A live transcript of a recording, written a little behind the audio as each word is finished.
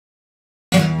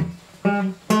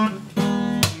Hi,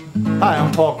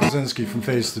 I'm Paul Kwasinski from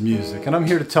Face the Music, and I'm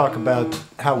here to talk about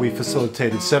how we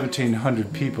facilitated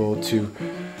 1,700 people to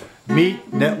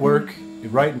meet, network,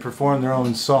 write and perform their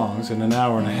own songs in an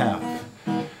hour and a half.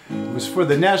 It was for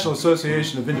the National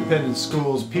Association of Independent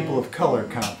Schools People of Color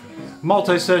Conference.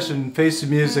 Multi-session Face the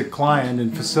Music client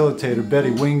and facilitator Betty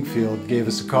Wingfield gave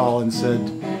us a call and said,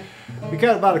 "We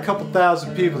got about a couple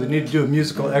thousand people that need to do a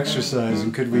musical exercise,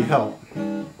 and could we help?"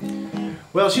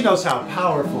 Well, she knows how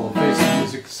powerful a Face the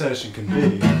Music session can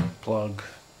be. Plug.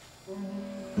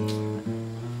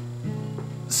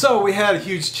 So we had a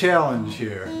huge challenge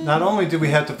here. Not only did we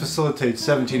have to facilitate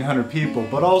 1,700 people,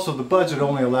 but also the budget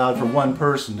only allowed for one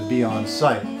person to be on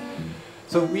site.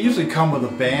 So we usually come with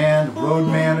a band, road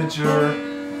manager,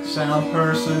 sound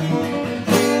person.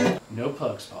 No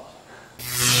plugs, Paul.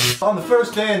 On the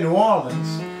first day in New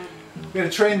Orleans, we had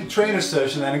a train-the-trainer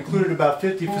session that included about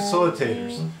 50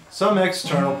 facilitators, some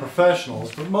external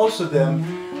professionals, but most of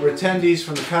them were attendees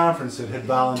from the conference that had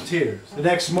volunteers. The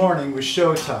next morning was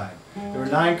showtime. There were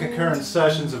 9 concurrent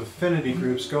sessions of affinity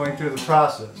groups going through the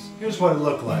process. Here's what it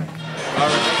looked like.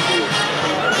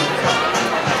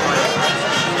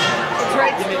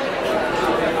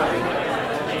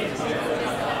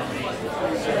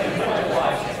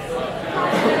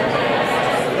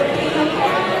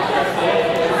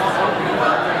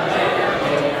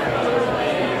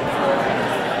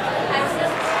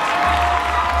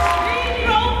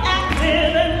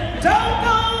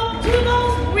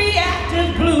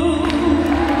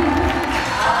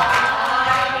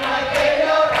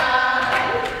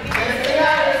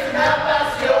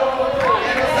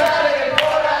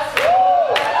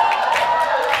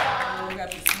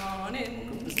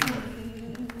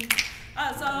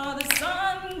 I saw the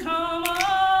sun come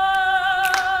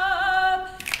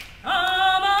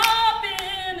up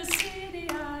in the city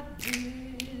I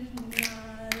did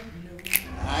not know.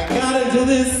 I got into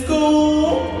this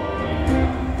school,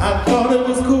 I thought it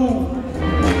was cool,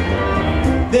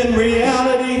 then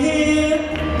reality hit,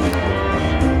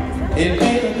 it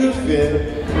ain't a good fit.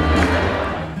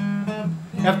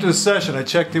 After the session, I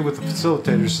checked in with the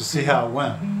facilitators to see how it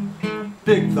went.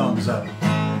 Big thumbs up.